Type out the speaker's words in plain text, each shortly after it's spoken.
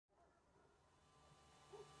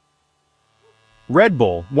Red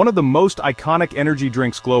Bull, one of the most iconic energy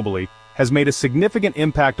drinks globally, has made a significant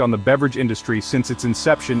impact on the beverage industry since its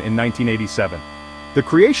inception in 1987. The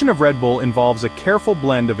creation of Red Bull involves a careful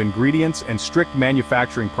blend of ingredients and strict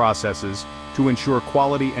manufacturing processes to ensure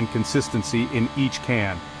quality and consistency in each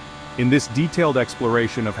can. In this detailed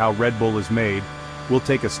exploration of how Red Bull is made, we'll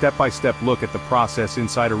take a step-by-step look at the process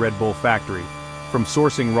inside a Red Bull factory, from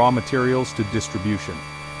sourcing raw materials to distribution.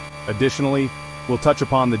 Additionally, we'll touch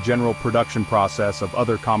upon the general production process of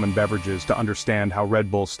other common beverages to understand how Red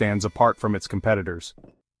Bull stands apart from its competitors.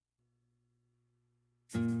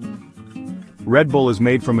 Red Bull is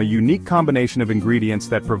made from a unique combination of ingredients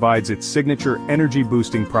that provides its signature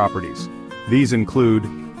energy-boosting properties. These include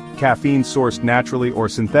caffeine sourced naturally or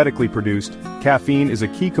synthetically produced. Caffeine is a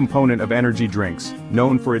key component of energy drinks,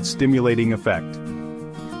 known for its stimulating effect.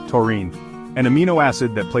 Taurine, an amino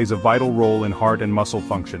acid that plays a vital role in heart and muscle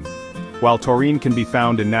function. While taurine can be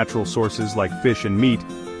found in natural sources like fish and meat,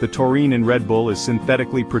 the taurine in Red Bull is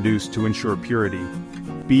synthetically produced to ensure purity.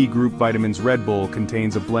 B group vitamins. Red Bull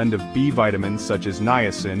contains a blend of B vitamins such as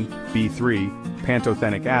niacin, B3,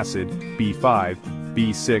 pantothenic acid, B5,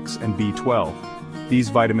 B6 and B12. These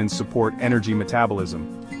vitamins support energy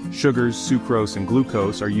metabolism. Sugars, sucrose and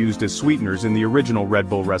glucose are used as sweeteners in the original Red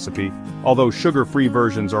Bull recipe, although sugar-free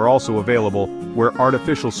versions are also available where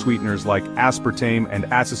artificial sweeteners like aspartame and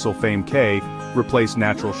acesulfame K replace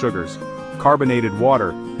natural sugars. Carbonated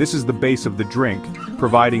water. This is the base of the drink,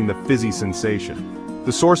 providing the fizzy sensation.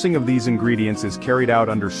 The sourcing of these ingredients is carried out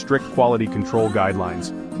under strict quality control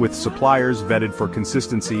guidelines, with suppliers vetted for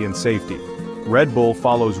consistency and safety. Red Bull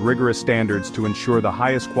follows rigorous standards to ensure the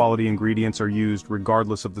highest quality ingredients are used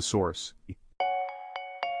regardless of the source.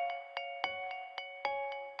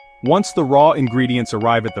 Once the raw ingredients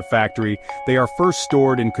arrive at the factory, they are first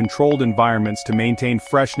stored in controlled environments to maintain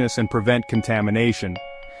freshness and prevent contamination.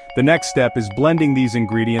 The next step is blending these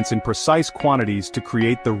ingredients in precise quantities to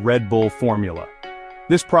create the Red Bull formula.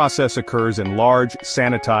 This process occurs in large,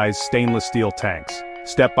 sanitized stainless steel tanks.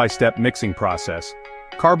 Step-by-step mixing process.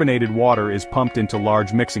 Carbonated water is pumped into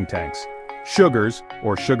large mixing tanks. Sugars,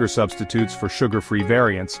 or sugar substitutes for sugar-free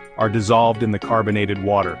variants, are dissolved in the carbonated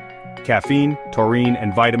water. Caffeine, taurine,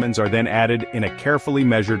 and vitamins are then added in a carefully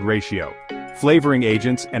measured ratio. Flavoring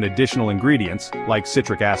agents and additional ingredients, like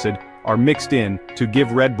citric acid, are mixed in to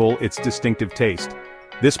give Red Bull its distinctive taste.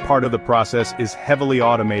 This part of the process is heavily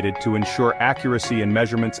automated to ensure accuracy in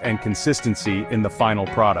measurements and consistency in the final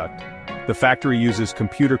product. The factory uses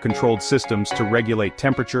computer-controlled systems to regulate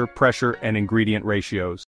temperature, pressure, and ingredient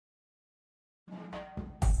ratios.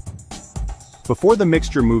 Before the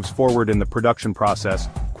mixture moves forward in the production process,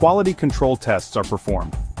 quality control tests are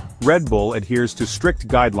performed. Red Bull adheres to strict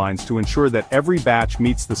guidelines to ensure that every batch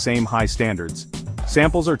meets the same high standards.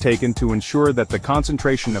 Samples are taken to ensure that the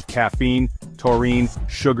concentration of caffeine, taurine,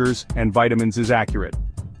 sugars, and vitamins is accurate.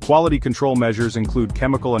 Quality control measures include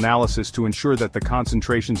chemical analysis to ensure that the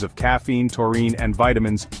concentrations of caffeine, taurine, and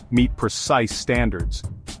vitamins meet precise standards.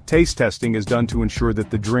 Taste testing is done to ensure that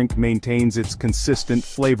the drink maintains its consistent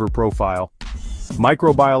flavor profile.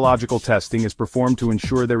 Microbiological testing is performed to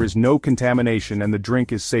ensure there is no contamination and the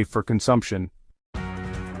drink is safe for consumption.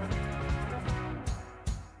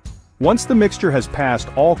 Once the mixture has passed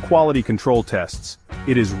all quality control tests,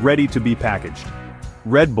 it is ready to be packaged.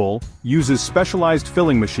 Red Bull uses specialized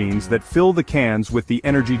filling machines that fill the cans with the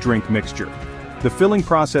energy drink mixture. The filling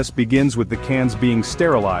process begins with the cans being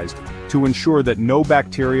sterilized to ensure that no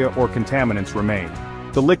bacteria or contaminants remain.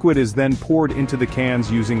 The liquid is then poured into the cans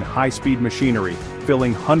using high-speed machinery,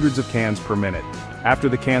 filling hundreds of cans per minute. After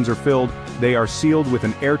the cans are filled, they are sealed with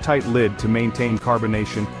an airtight lid to maintain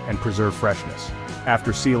carbonation and preserve freshness.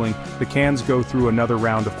 After sealing, the cans go through another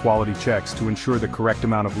round of quality checks to ensure the correct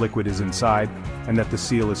amount of liquid is inside and that the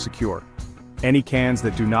seal is secure. Any cans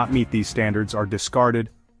that do not meet these standards are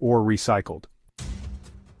discarded or recycled.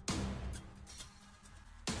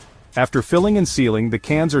 After filling and sealing, the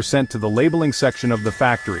cans are sent to the labeling section of the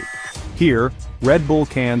factory. Here, Red Bull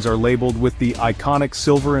cans are labeled with the iconic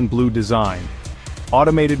silver and blue design.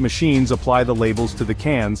 Automated machines apply the labels to the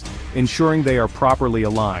cans, ensuring they are properly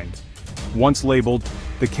aligned. Once labeled,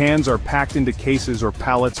 the cans are packed into cases or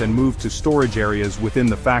pallets and moved to storage areas within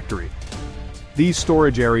the factory. These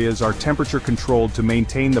storage areas are temperature-controlled to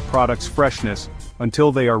maintain the product's freshness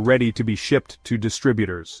until they are ready to be shipped to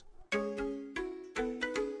distributors.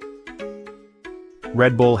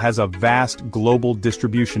 Red Bull has a vast global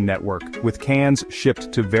distribution network, with cans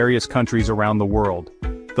shipped to various countries around the world.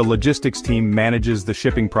 The logistics team manages the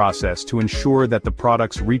shipping process to ensure that the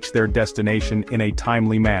products reach their destination in a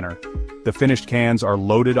timely manner. The finished cans are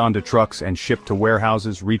loaded onto trucks and shipped to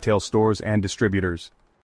warehouses, retail stores, and distributors.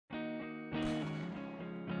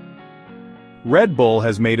 Red Bull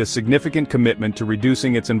has made a significant commitment to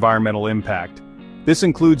reducing its environmental impact. This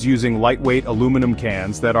includes using lightweight aluminum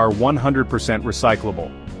cans that are 100%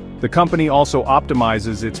 recyclable. The company also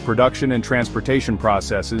optimizes its production and transportation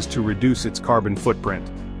processes to reduce its carbon footprint.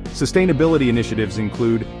 Sustainability initiatives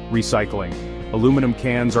include recycling. Aluminum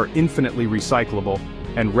cans are infinitely recyclable,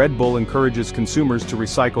 and Red Bull encourages consumers to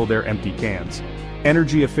recycle their empty cans.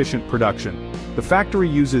 Energy-efficient production. The factory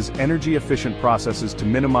uses energy-efficient processes to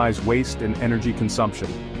minimize waste and energy consumption.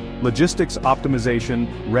 Logistics optimization.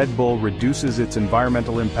 Red Bull reduces its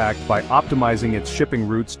environmental impact by optimizing its shipping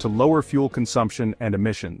routes to lower fuel consumption and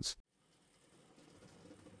emissions.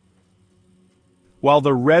 While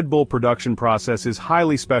the Red Bull production process is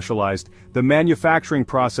highly specialized, the manufacturing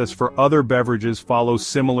process for other beverages follows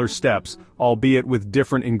similar steps, albeit with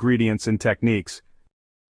different ingredients and techniques.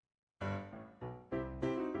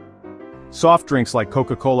 Soft drinks like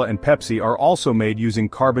Coca-Cola and Pepsi are also made using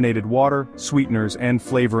carbonated water, sweeteners, and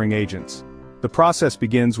flavoring agents. The process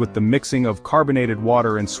begins with the mixing of carbonated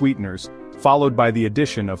water and sweeteners, followed by the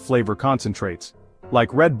addition of flavor concentrates.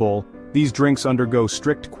 Like Red Bull, these drinks undergo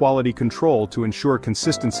strict quality control to ensure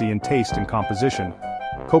consistency in taste and composition.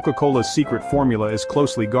 Coca-Cola's secret formula is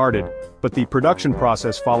closely guarded, but the production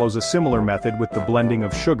process follows a similar method with the blending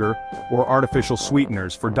of sugar or artificial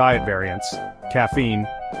sweeteners for diet variants, caffeine,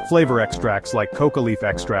 flavor extracts like coca leaf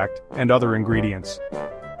extract, and other ingredients.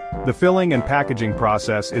 The filling and packaging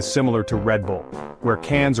process is similar to Red Bull, where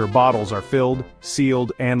cans or bottles are filled,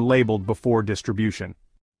 sealed, and labeled before distribution.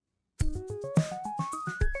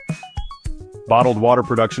 Bottled water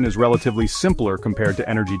production is relatively simpler compared to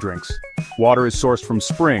energy drinks. Water is sourced from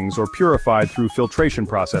springs or purified through filtration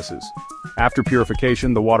processes. After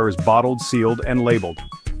purification, the water is bottled, sealed, and labeled.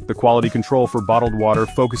 The quality control for bottled water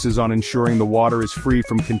focuses on ensuring the water is free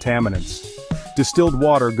from contaminants. Distilled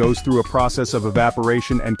water goes through a process of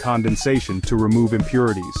evaporation and condensation to remove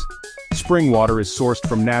impurities. Spring water is sourced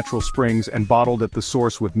from natural springs and bottled at the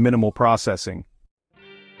source with minimal processing.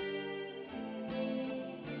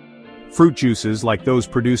 Fruit juices, like those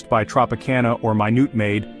produced by Tropicana or Minute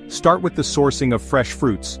Maid, start with the sourcing of fresh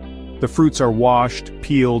fruits. The fruits are washed,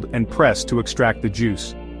 peeled, and pressed to extract the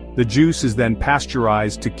juice. The juice is then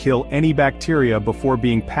pasteurized to kill any bacteria before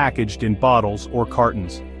being packaged in bottles or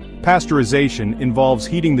cartons. Pasteurization involves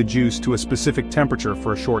heating the juice to a specific temperature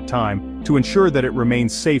for a short time to ensure that it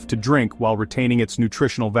remains safe to drink while retaining its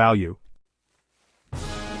nutritional value.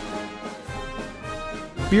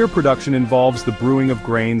 Beer production involves the brewing of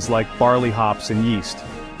grains like barley, hops, and yeast.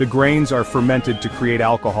 The grains are fermented to create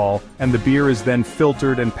alcohol, and the beer is then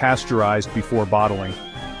filtered and pasteurized before bottling.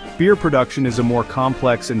 Beer production is a more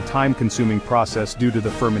complex and time-consuming process due to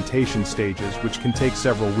the fermentation stages, which can take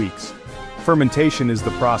several weeks. Fermentation is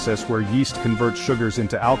the process where yeast converts sugars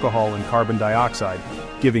into alcohol and carbon dioxide,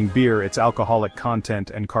 giving beer its alcoholic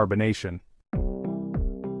content and carbonation.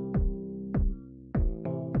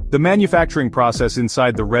 The manufacturing process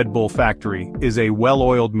inside the Red Bull factory is a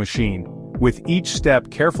well-oiled machine, with each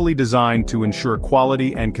step carefully designed to ensure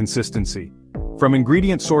quality and consistency. From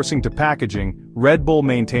ingredient sourcing to packaging, Red Bull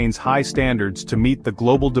maintains high standards to meet the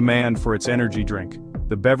global demand for its energy drink.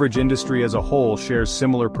 The beverage industry as a whole shares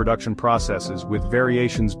similar production processes with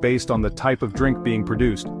variations based on the type of drink being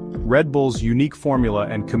produced. Red Bull's unique formula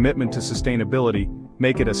and commitment to sustainability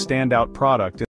make it a standout product